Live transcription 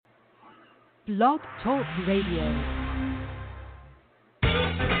Blog Talk Radio.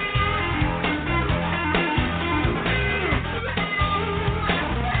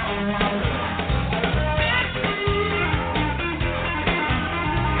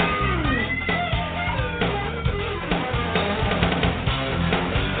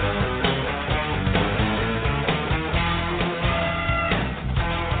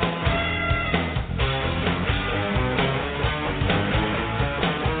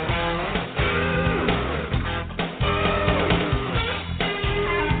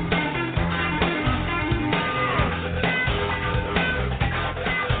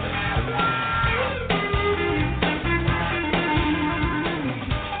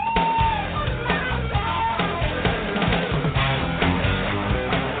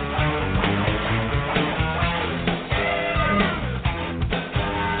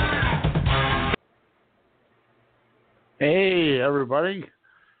 Hey, everybody.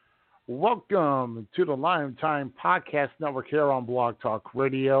 Welcome to the LimeTime Podcast Network here on Blog Talk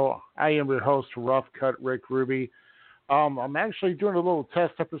Radio. I am your host, Rough Cut Rick Ruby. I'm actually doing a little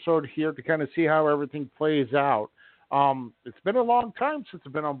test episode here to kind of see how everything plays out. It's been a long time since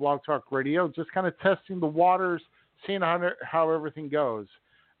I've been on Blog Talk Radio, just kind of testing the waters, seeing how everything goes.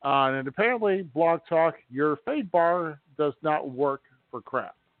 And apparently, Blog Talk, your fade bar does not work for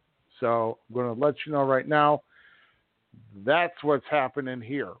crap. So I'm going to let you know right now. That's what's happening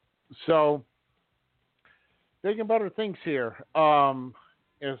here. So, thinking better things here.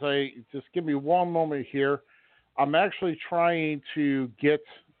 As I just give me one moment here, I'm actually trying to get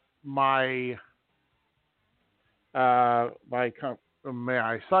my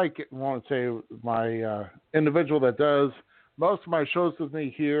individual that does most of my shows with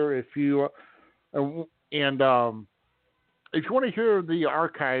me here. If you want to hear the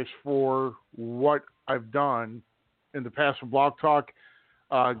archives for what I've done in the past for Blog Talk,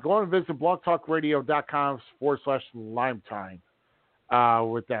 go on and visit blogtalkradio.com/LimeTime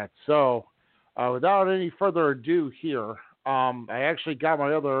with that. So, without any further ado here, I actually got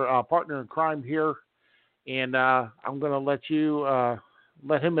my other partner in crime here, and I'm going to let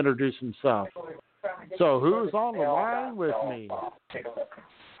him introduce himself. So, who's on the line with me?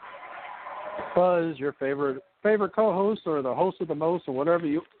 Buzz, your favorite co-host or the host of the most or whatever,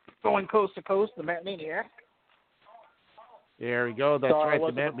 you going coast to coast, the Matt Maniac. There we go. That's right.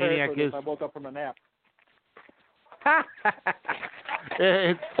 The Matt Maniac is. I woke up from a nap.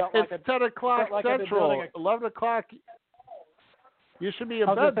 It's 10 o'clock Central. 11 o'clock. You should be in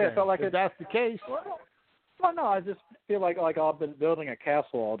bed then, if that's the case. Well, no, I just feel like I've been building a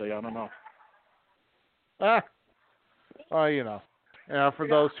castle all day. I don't know. For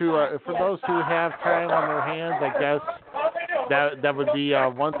those who have time on their hands, I guess that would be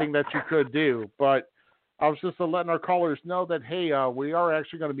one thing that you could do. But I was just letting our callers know that, hey, we are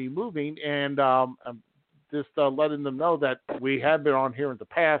actually going to be moving, and I'm just letting them know that we have been on here in the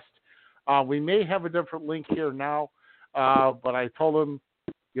past. We may have a different link here now, but I told them,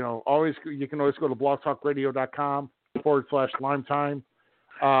 you can always go to blogtalkradio.com/LimeTime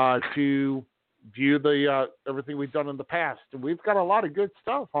to view the everything we've done in the past. And we've got a lot of good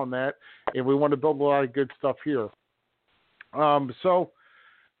stuff on that, and we want to build a lot of good stuff here. So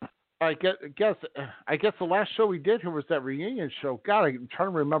I guess the last show we did here was that reunion show. God, I'm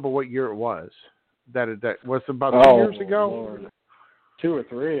trying to remember what year it was. That was about 2 years ago. Lord. 2 or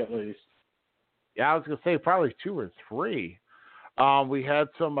 3 at least. Yeah, I was gonna say probably 2 or 3. We had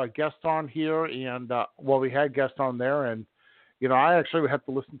some guests on here, and we had guests on there, and I actually would have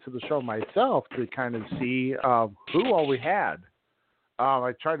to listen to the show myself to kind of see who all we had.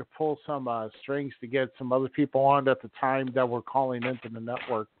 I tried to pull some strings to get some other people on at the time that were calling into the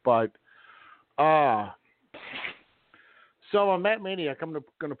network, but so Matt Maniac, I'm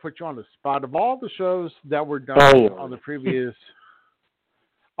going to put you on the spot. Of all the shows that were done on the previous,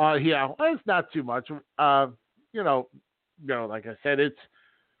 it's not too much. Like I said, it's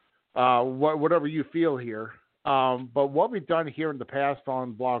whatever you feel here. But what we've done here in the past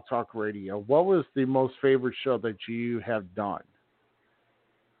on Blog Talk Radio, what was the most favorite show that you have done?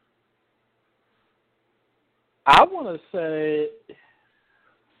 I want to say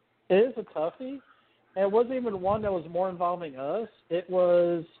it is a toughie. And it wasn't even one that was more involving us. It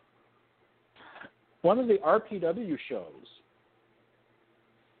was one of the RPW shows.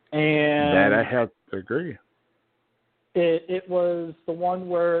 And that I have to agree. It was the one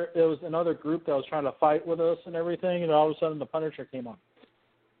where it was another group that was trying to fight with us and everything, and all of a sudden the Punisher came on.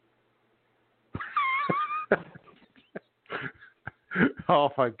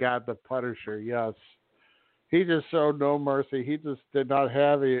 Oh my God, the Punisher! Yes, he just showed no mercy. He just did not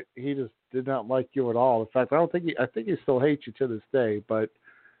have it. He just did not like you at all. In fact, I think he still hates you to this day. But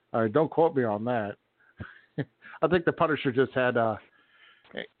Don't quote me on that. I think the Punisher just had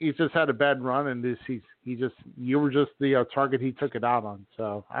he's just had a bad run, and you were just the target he took it out on.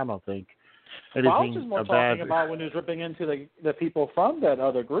 So I don't think anything I was just more talking about when he was ripping into the people from that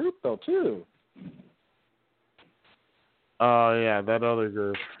other group, though, too. Oh, yeah, that other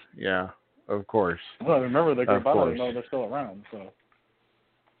group. Yeah, of course. Well, I remember the group. I don't course. know they're still around. So.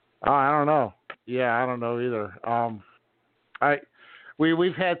 Oh, I don't know. Yeah, I don't know either.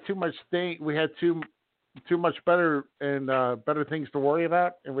 We've had too much we had too much better and better things to worry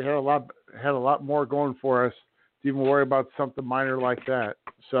about, and we had a lot more going for us to even worry about something minor like that.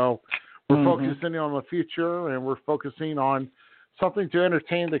 So we're focusing on the future, and we're focusing on something to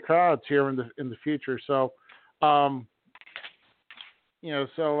entertain the crowds here in the future. So, I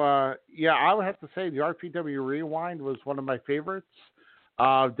would have to say the RPW Rewind was one of my favorites.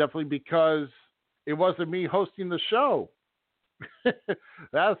 Definitely because it wasn't me hosting the show.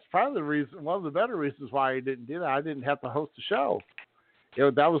 That's probably the reason, one of the better reasons why I didn't do that. I didn't have to host the show.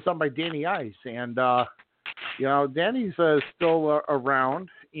 That was done by Danny Ice, and Danny's still around,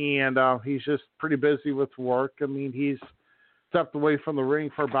 and he's just pretty busy with work. I mean, he's stepped away from the ring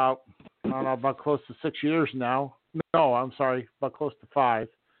for about close to 6 years now. No, I'm sorry, about close to 5.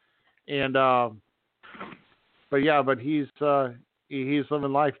 And but he's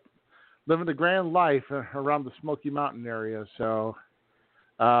living the grand life around the Smoky Mountain area. So,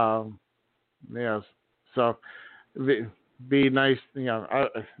 so be nice. In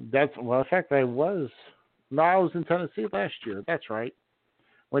fact, I was in Tennessee last year. That's right.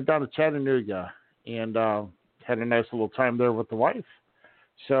 Went down to Chattanooga and had a nice little time there with the wife.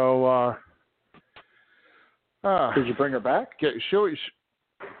 So, did you bring her back?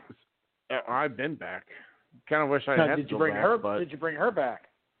 I've been back. Kind of wish I had. Did you bring her back?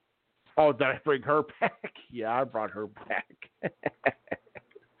 Oh, did I bring her back? Yeah, I brought her back.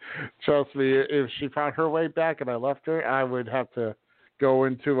 Trust me, if she found her way back and I left her, I would have to go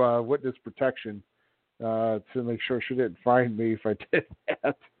into witness protection to make sure she didn't find me if I did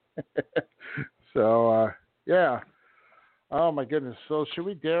that. So, yeah. Oh, my goodness. So should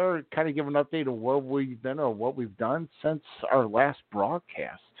we dare kind of give an update of where we've been or what we've done since our last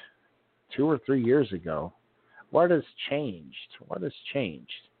broadcast 2 or 3 years ago? What has changed?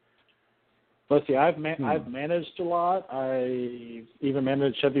 Let's see. I've managed a lot. I even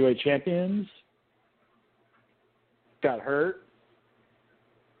managed heavyweight champions. Got hurt.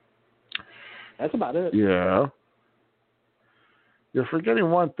 That's about it. Yeah. You're forgetting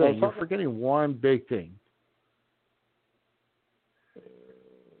one thing. You're forgetting one big thing.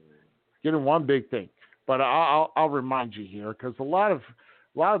 Getting one big thing, but I'll remind you here because a lot of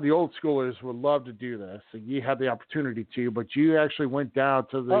the old schoolers would love to do this, and you had the opportunity to, but you actually went down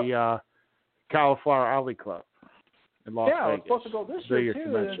to the Cauliflower Alley Club in Las Vegas. Yeah, I was supposed to go this year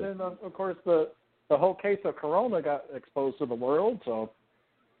too, and then of course the whole case of Corona got exposed to the world. So.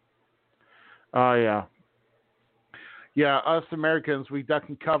 Oh yeah. Yeah, us Americans, we duck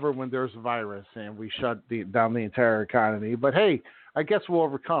and cover when there's a virus, and we shut down the entire economy. But hey, I guess we'll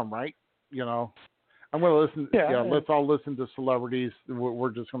overcome, right? I'm going to listen. Yeah, let's all listen to celebrities. We're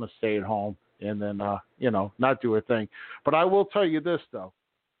just going to stay at home and then, not do a thing. But I will tell you this, though.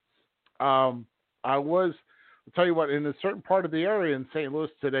 I'll tell you what, in a certain part of the area in St. Louis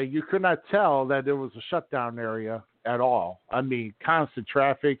today, you could not tell that it was a shutdown area at all. I mean, constant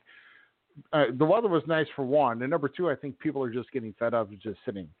traffic. The weather was nice for one. And number two, I think people are just getting fed up of just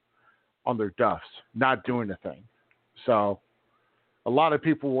sitting on their duffs, not doing a thing. So a lot of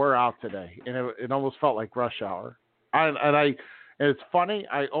people were out today, and it almost felt like rush hour. And it's funny,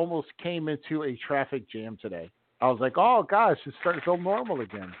 I almost came into a traffic jam today. I was like, oh, gosh, it's starting to feel normal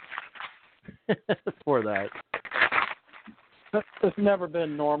again for that. It's never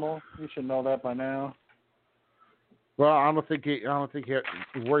been normal. You should know that by now. Well, I don't think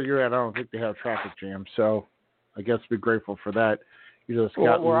where you're at, I don't think they have traffic jams. So I guess be grateful for that. You just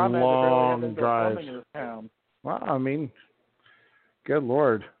got long drives. Well, I mean, good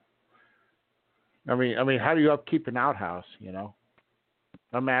Lord. I mean, how do you upkeep an outhouse?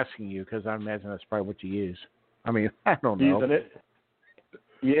 I'm asking you because I imagine that's probably what you use. I mean, I don't know. Using it.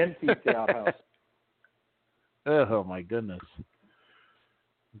 You empty the outhouse. Oh my goodness!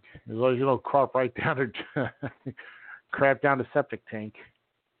 As long as you don't crap down the septic tank.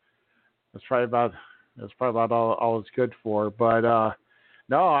 That's probably about all it's good for. But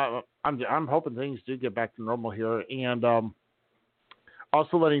no, I'm hoping things do get back to normal here, and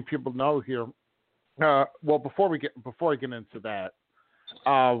also letting people know here. Well, before I get into that,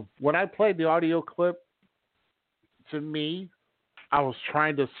 when I played the audio clip, to me, I was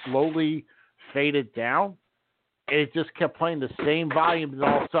trying to slowly fade it down, it just kept playing the same volume, and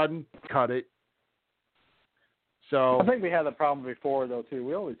all of a sudden, cut it. So I think we had the problem before, though, too.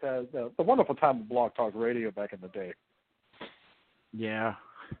 We always had the wonderful time of Blog Talk Radio back in the day. Yeah.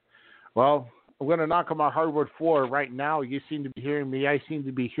 Well, I'm going to knock on my hardwood floor right now. You seem to be hearing me. I seem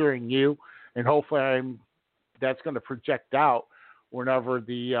to be hearing you. And hopefully that's going to project out whenever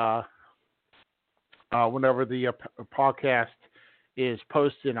the podcast is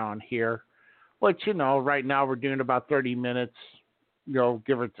posted on here. Which, right now we're doing about 30 minutes. Well,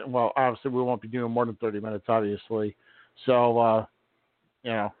 obviously we won't be doing more than 30 minutes, obviously. So,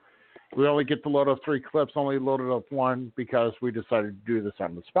 we only get to load up 3 clips, only loaded up 1 because we decided to do this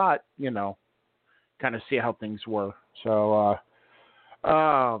on the spot, kind of see how things were. So,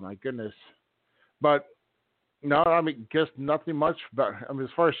 oh my goodness. But, no, just nothing much. But, as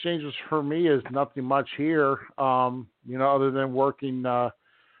far as changes for me is nothing much here, other than working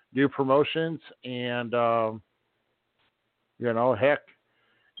new promotions and, it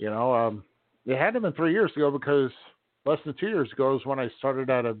had to have been 3 years ago because less than 2 years ago is when I started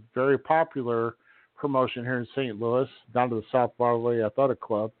at a very popular promotion here in St. Louis, down to the South Broadway Athletic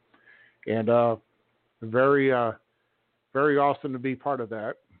Club. And very, very awesome to be part of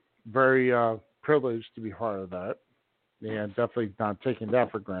that. Very privileged to be part of that. And definitely not taking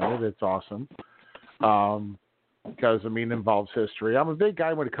that for granted. It's awesome. Because, it involves history. I'm a big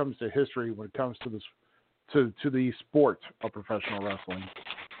guy when it comes to history, when it comes to this. To the sport of professional wrestling.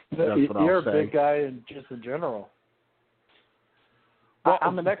 You're a big guy just in general. Well,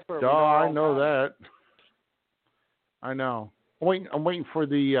 I'm an expert. I know that. I know. I'm waiting for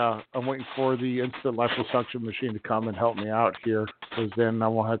the instant liposuction machine to come and help me out here, because then I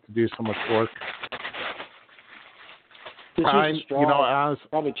won't have to do so much work.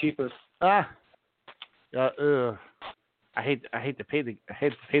 Probably cheaper. I hate to pay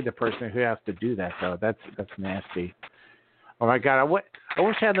the person who has to do that, though. That's nasty. Oh my God! I wish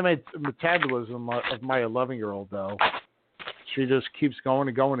I had the metabolism of my 11-year-old, though. She just keeps going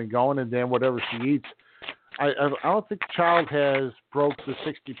and going and going, and then whatever she eats. I don't think the child has broke the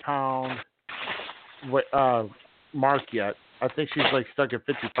 60-pound mark yet. I think she's stuck at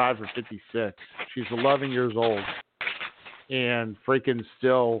 55 or 56. She's 11 years old, and freaking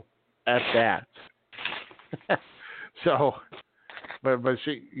still at that. So, but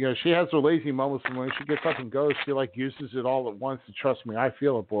she she has her lazy moments, and when she gets up and goes, she uses it all at once. And trust me, I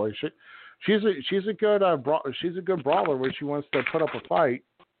feel it, boy. She's a good brawler when she wants to put up a fight.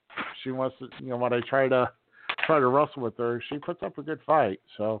 She wants to, when I try to wrestle with her, she puts up a good fight.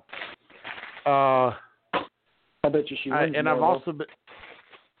 So, I bet you she wins. And I've also been.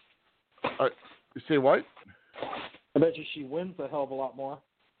 Say what? I bet you she wins a hell of a lot more.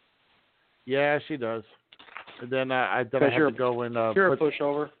 Yeah, she does. And then I have to go and you're a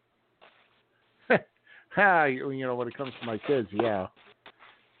pushover. When it comes to my kids, yeah.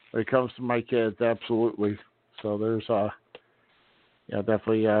 When it comes to my kids, absolutely. So there's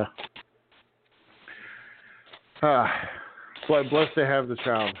definitely blessed to have the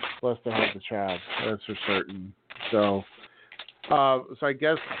child. Blessed to have the child. That's for certain. So I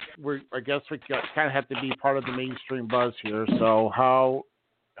guess we kind of have to be part of the mainstream buzz here. So how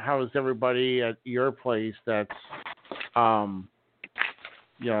is everybody at your place that's, having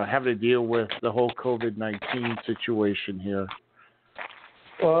to deal with the whole COVID-19 situation here?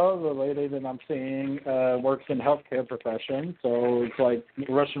 Well, the lady that I'm seeing works in healthcare profession, so it's like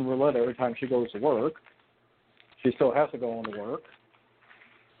Russian roulette every time she goes to work. She still has to go on to work.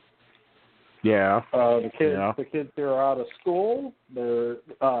 Yeah. The kids here are out of school. They're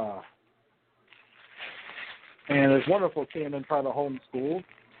and it's wonderful seeing them try to homeschool.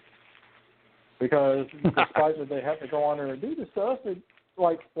 Because despite that they have to go on there and do the stuff, it's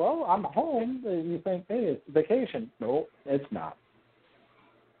like, well, I'm home. And you think, hey, it's vacation. No, it's not.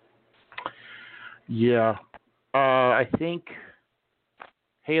 Yeah. I think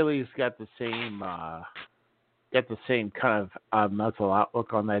Haley's got the same kind of mental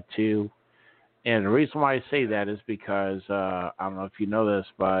outlook on that too. And the reason why I say that is because I don't know if you know this,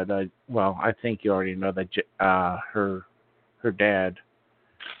 but I think you already know that her dad.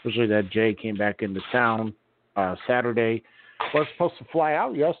 Especially that Jay came back into town Saturday. Was supposed to fly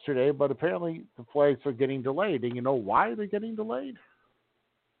out yesterday, but apparently the flights are getting delayed. And you know why they're getting delayed?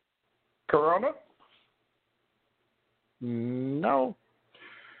 Corona? No.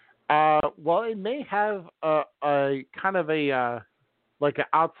 Well, it may have a kind of a an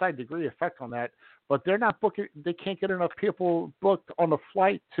outside degree effect on that, but they're not booking. They can't get enough people booked on the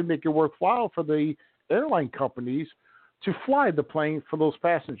flight to make it worthwhile for the airline companies to fly the plane for those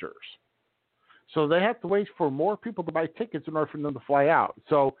passengers. So they have to wait for more people to buy tickets in order for them to fly out.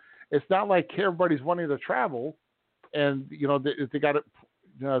 So it's not like everybody's wanting to travel. and they got it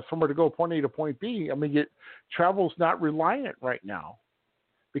somewhere to go, point A to point B. I mean, travel's not reliant right now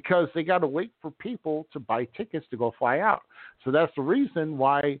because they got to wait for people to buy tickets to go fly out. So that's the reason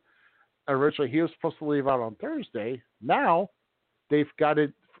why originally he was supposed to leave out on Thursday. Now they've got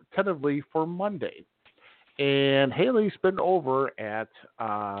it tentatively for Monday. And Haley's been over at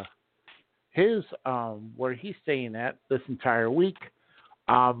his where he's staying at this entire week.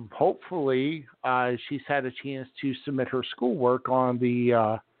 Hopefully, she's had a chance to submit her schoolwork on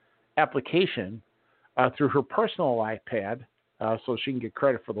the application through her personal iPad, so she can get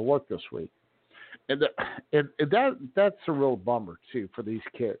credit for the work this week. And that's a real bummer too for these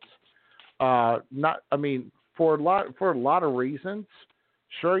kids. For a lot of reasons.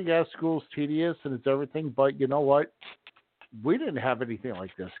 Sure, yeah, school's tedious and it's everything, but you know what? We didn't have anything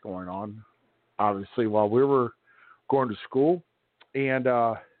like this going on, obviously, while we were going to school. And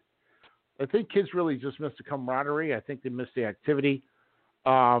I think kids really just miss the camaraderie. I think they miss the activity.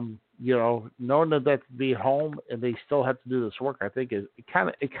 Knowing that they have to be home and they still have to do this work, I think it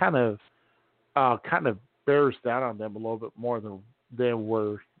kind of bears down on them a little bit more than they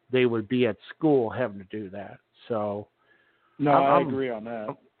would be at school having to do that. So, no, I agree on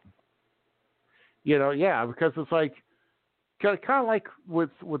that. Because it's like kind of like with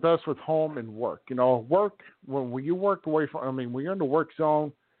us with home and work. Work when you work away from. When you're in the work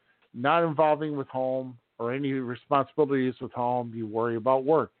zone, not involving with home or any responsibilities with home, you worry about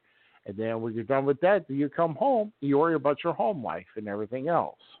work. And then when you're done with that, you come home, you worry about your home life and everything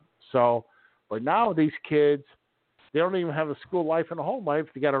else. So, but now these kids, they don't even have a school life and a home life.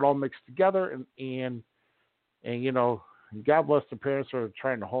 They got it all mixed together, and God bless the parents who are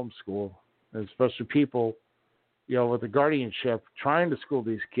trying to homeschool, and especially people, with the guardianship trying to school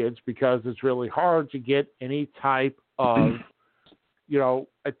these kids, because it's really hard to get any type of,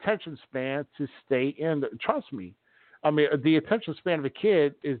 attention span to stay in. Trust me. The attention span of a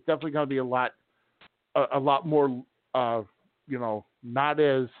kid is definitely going to be a lot more, not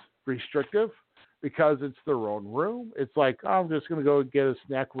as restrictive, because it's their own room. It's like, I'm just going to go get a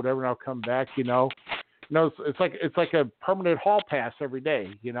snack, whatever, and I'll come back, it's like a permanent hall pass every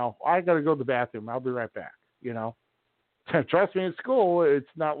day. I got to go to the bathroom. I'll be right back. Trust me, in school, it's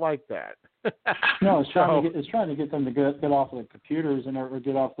not like that. No, it's trying to get them to get off of the computers and or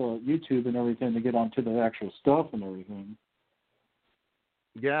get off the YouTube and everything to get onto the actual stuff and everything.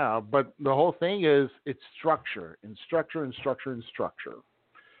 Yeah, but the whole thing is it's structure and structure and structure and structure.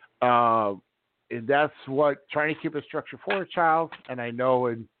 And that's what trying to keep a structure for a child. And I know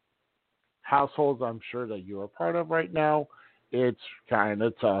in households I'm sure that you are part of right now, it's kind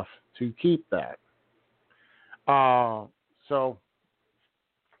of tough to keep that. So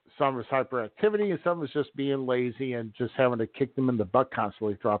some is hyperactivity and some is just being lazy and just having to kick them in the butt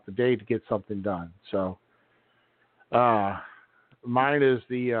constantly throughout the day to get something done. So mine is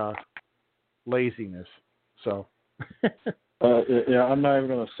the laziness. So yeah, I'm not even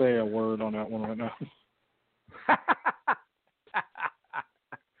going to say a word on that one right now.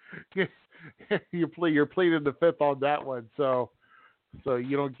 You're pleading the fifth on that one, so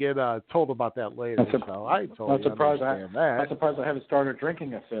you don't get told about that later. So I totally understand that. I'm surprised I haven't started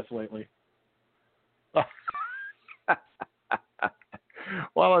drinking a fifth lately.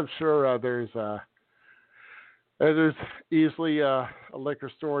 Well, I'm sure there's easily a liquor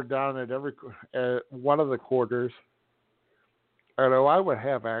store down at every one of the quarters. I know I would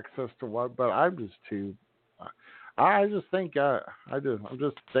have access to one, but I'm just too. I just think I'm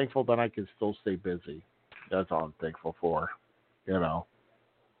just thankful that I can still stay busy. That's all I'm thankful for,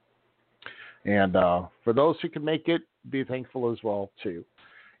 And for those who can make it, be thankful as well too.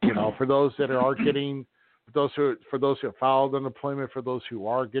 For those that are getting, for those who have filed unemployment, for those who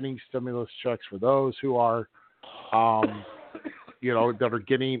are getting stimulus checks, for those who are, that are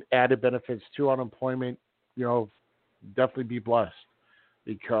getting added benefits to unemployment, definitely be blessed,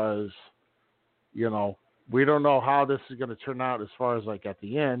 because, we don't know how this is going to turn out as far as like at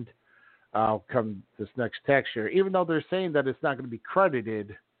the end, come this next tax year, even though they're saying that it's not going to be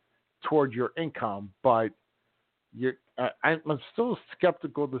credited toward your income, but I'm still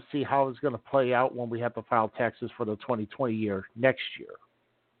skeptical to see how it's going to play out when we have to file taxes for the 2020 year next year,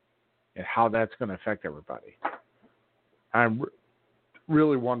 and how that's going to affect everybody. I'm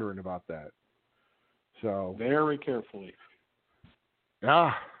really wondering about that. So very carefully.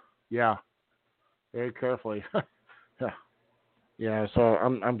 Yeah, very carefully. Yeah. So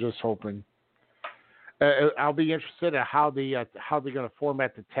I'm just hoping. I'll be interested in how they're going to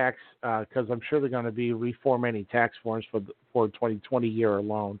format the tax, because I'm sure they're going to be reformatting tax forms for 2020 year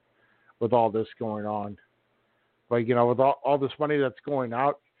alone, with all this going on. But with all this money that's going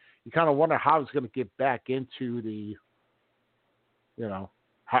out, you kind of wonder how it's going to get back into the, how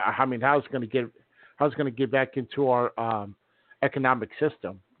it's going to get back into our economic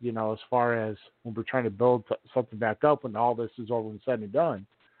system, as far as when we're trying to build something back up when all this is over and said and done,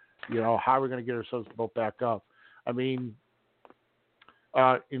 how are we going to get ourselves built back up? I mean,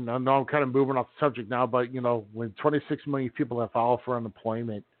 I know I'm kind of moving off the subject now, but, when 26 million people have filed for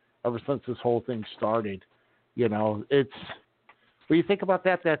unemployment ever since this whole thing started, it's, when you think about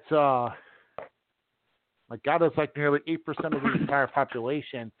that, that's, my God, it's like nearly 8% of the entire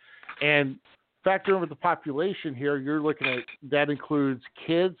population. And factor in with the population here, you're looking at, that includes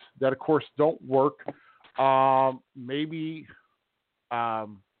kids that, of course, don't work, maybe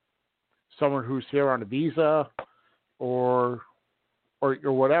someone who's here on a visa or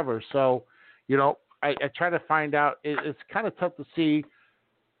whatever. So, I try to find out. It's kind of tough to see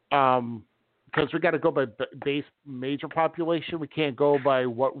because we got to go by base major population. We can't go by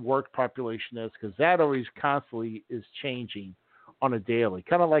what work population is, because that always constantly is changing on a daily,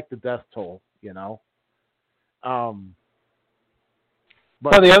 kind of like the death toll,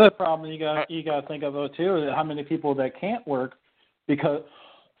 But the other problem you got to think of too is how many people that can't work because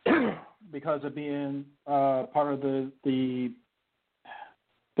of being part of the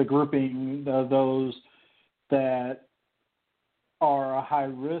grouping of those that are a high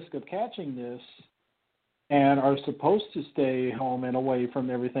risk of catching this and are supposed to stay home and away from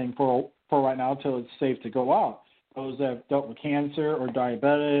everything for right now until it's safe to go out. Those that have dealt with cancer or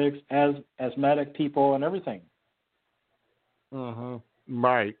diabetics, asthmatic people, and everything.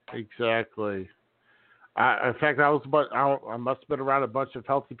 Right, exactly. In fact, I must have been around a bunch of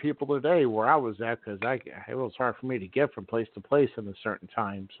healthy people today where I was at, because it was hard for me to get from place to place in a certain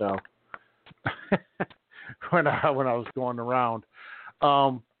time. So when I was going around,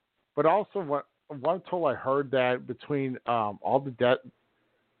 but also one told I heard that between all the debt,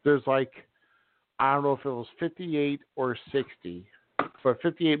 there's like, I don't know if it was 58 or 60, but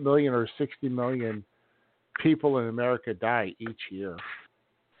 58 million or 60 million people in America die each year.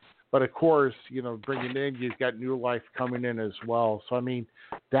 But of course, bringing in, you've got new life coming in as well. So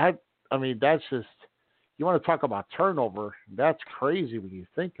that's just, you want to talk about turnover. That's crazy when you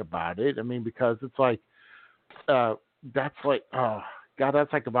think about it. Because it's like, that's like, oh God,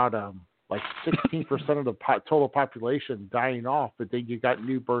 that's like about 16% of the total population dying off. But then you got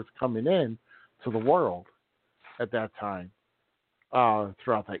new births coming in to the world at that time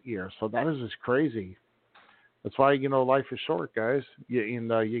throughout that year. So that is just crazy. That's why, life is short, guys.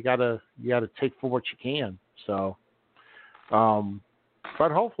 You gotta take for what you can. So,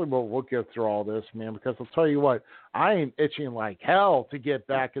 but hopefully we'll get through all this, man. Because I'll tell you what, I am itching like hell to get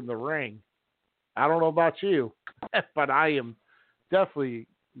back in the ring. I don't know about you, but I am definitely.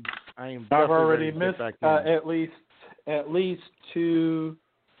 I've already missed at least 2-3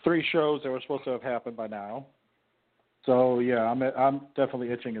 shows that were supposed to have happened by now. So yeah, I'm definitely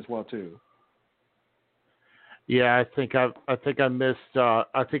itching as well too. Yeah, I think I missed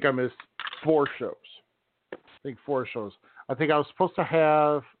 4 shows. I think I was supposed to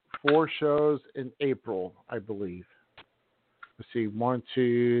have 4 shows in April, I believe. Let's see, 1,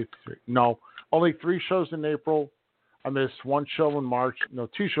 2, 3. No, only 3 shows in April. I missed 1 show in March. No,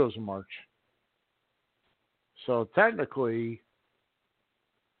 2 shows in March. So technically,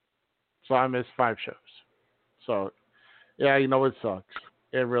 I missed 5 shows. So yeah, it sucks.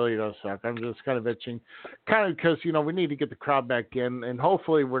 It really does suck. I'm just kind of itching, because we need to get the crowd back in, and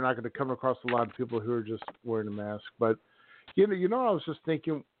hopefully we're not going to come across a lot of people who are just wearing a mask. But I was just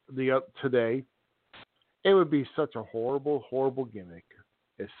thinking today, it would be such a horrible, horrible gimmick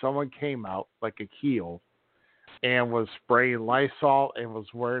if someone came out like a heel and was spraying Lysol and was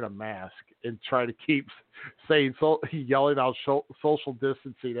wearing a mask and try to keep yelling out social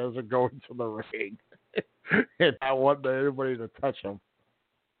distancing as they're going to the ring, and I want anybody to touch them.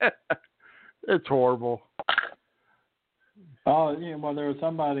 It's horrible. Oh, yeah. Well, there was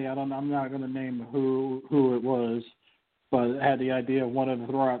somebody, I'm not going to name who it was, but had the idea of wanting to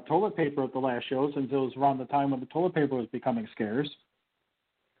throw out toilet paper at the last show, since it was around the time when the toilet paper was becoming scarce.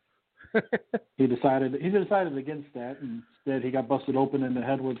 He decided against that, and instead he got busted open in the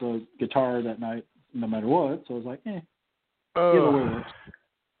head with a guitar that night, no matter what. So I was like, either way works.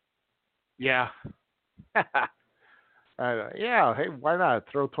 Yeah. Yeah, hey, why not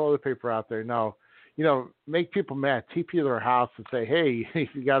throw toilet paper out there? No, make people mad. TP to their house and say, hey, if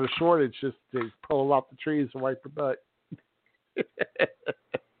you got a shortage, just pull out the trees and wipe your butt.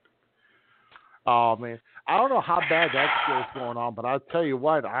 Oh man, I don't know how bad that skill's going on, but I'll tell you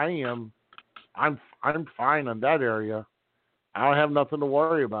what, I'm fine in that area. I don't have nothing to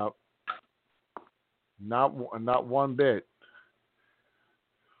worry about. Not one bit.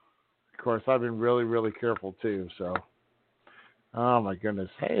 course, I've been really, really careful too. So, oh my goodness.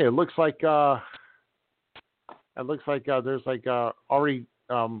 Hey, it looks like there's like already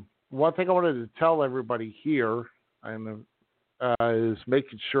one thing I wanted to tell everybody here and is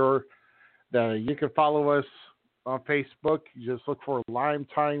making sure that you can follow us on Facebook. You just look for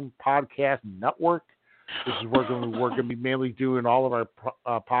LimeTime Podcast Network. This is where we're going to be mainly doing all of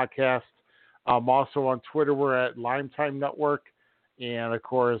our podcasts. Also on Twitter, we're at LimeTime Network. And, of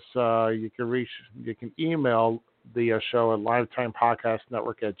course, you can email the show at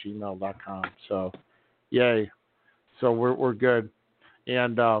LimeTimePodcastNetwork@gmail.com. So, yay. So we're good.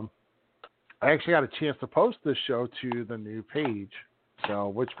 And I actually got a chance to post this show to the new page. So,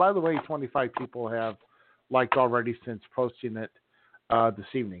 which, by the way, 25 people have liked already since posting it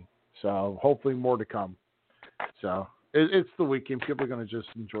this evening. So hopefully more to come. So it's the weekend. People are going to just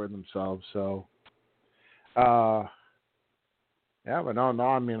enjoy themselves. So, yeah, but no,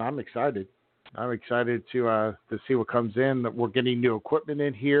 I mean, I'm excited. I'm excited to see what comes in. We're getting new equipment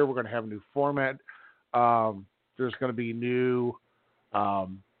in here. We're going to have a new format. There's going to be new,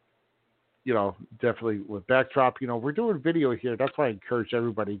 definitely with backdrop. We're doing video here. That's why I encourage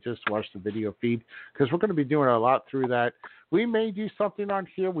everybody just to watch the video feed because we're going to be doing a lot through that. We may do something on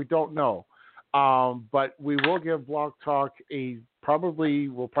here. We don't know. But we will give Blog Talk we'll probably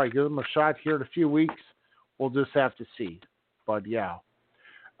give them a shot here in a few weeks. We'll just have to see. But yeah.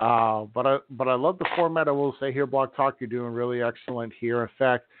 But I love the format. I will say here, Blog Talk, you're doing really excellent here. In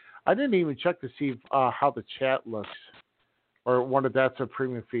fact, I didn't even check to see how the chat looks or wonder if that's a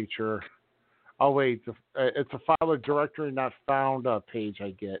premium feature. Oh, wait. It's a file or directory not found page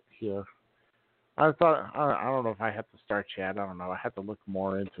I get here. I don't know if I have to start chat. I don't know. I have to look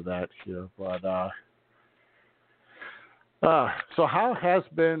more into that here. But so how has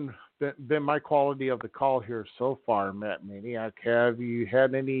been my quality of the call here so far, Matt Maniac? Have you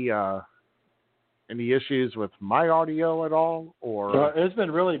had any issues with my audio at all? Or it's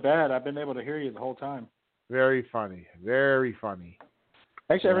been really bad. I've been able to hear you the whole time. Very funny. Very funny.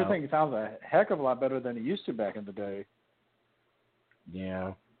 Actually, everything sounds a heck of a lot better than it used to back in the day. Yeah.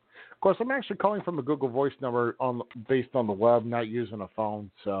 Of course, I'm actually calling from a Google Voice number based on the web, not using a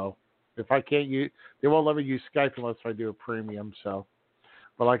phone. So if I can't use, they won't let me use Skype unless I do a premium. So,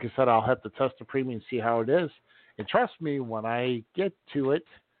 but like I said, I'll have to test the premium and see how it is. And trust me, when I get to it,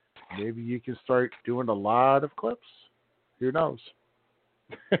 maybe you can start doing a lot of clips. Who knows?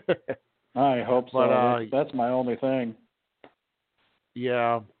 I hope so. But, that's my only thing.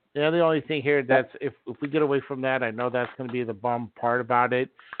 Yeah. Yeah, the only thing here that's if we get away from that, I know that's going to be the bum part about it.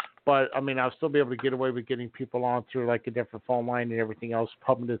 But, I mean, I'll still be able to get away with getting people on through, like, a different phone line and everything else,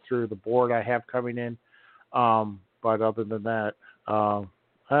 pumping it through the board I have coming in. But other than that,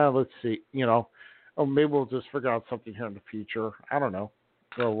 let's see, or maybe we'll just figure out something here in the future. I don't know.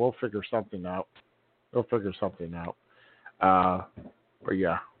 So we'll figure something out. But,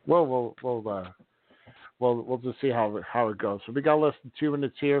 yeah, we'll just see how it goes. So we got less than 2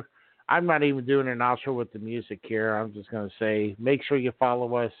 minutes here. I'm not even doing an outro with the music here. I'm just going to say, make sure you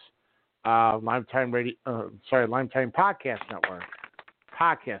follow us, LimeTime Podcast Network.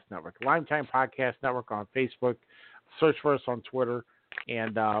 LimeTime Podcast Network on Facebook. Search for us on Twitter.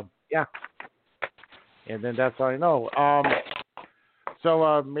 And, yeah. And then that's all I know.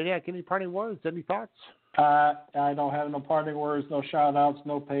 So, Maniac, any parting words? Any thoughts? I don't have no parting words, no shout-outs,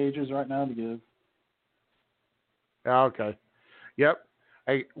 no pages right now to give. Okay. Yep.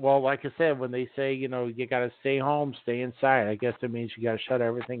 Well, like I said, when they say, you got to stay home, stay inside, I guess it means you got to shut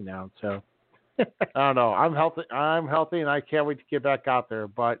everything down. So, I don't know. I'm healthy, and I can't wait to get back out there.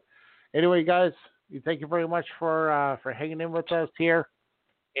 But anyway, guys, thank you very much for hanging in with us here.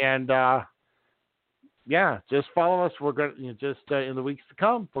 And, yeah, just follow us. We're going to, in the weeks to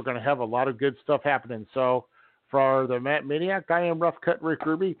come, we're going to have a lot of good stuff happening. So, for the Matt Maniac, I am Rough Cut Rick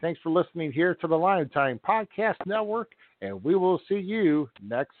Ruby. Thanks for listening here to the LimeTime Podcast Network, and we will see you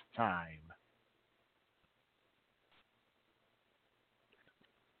next time.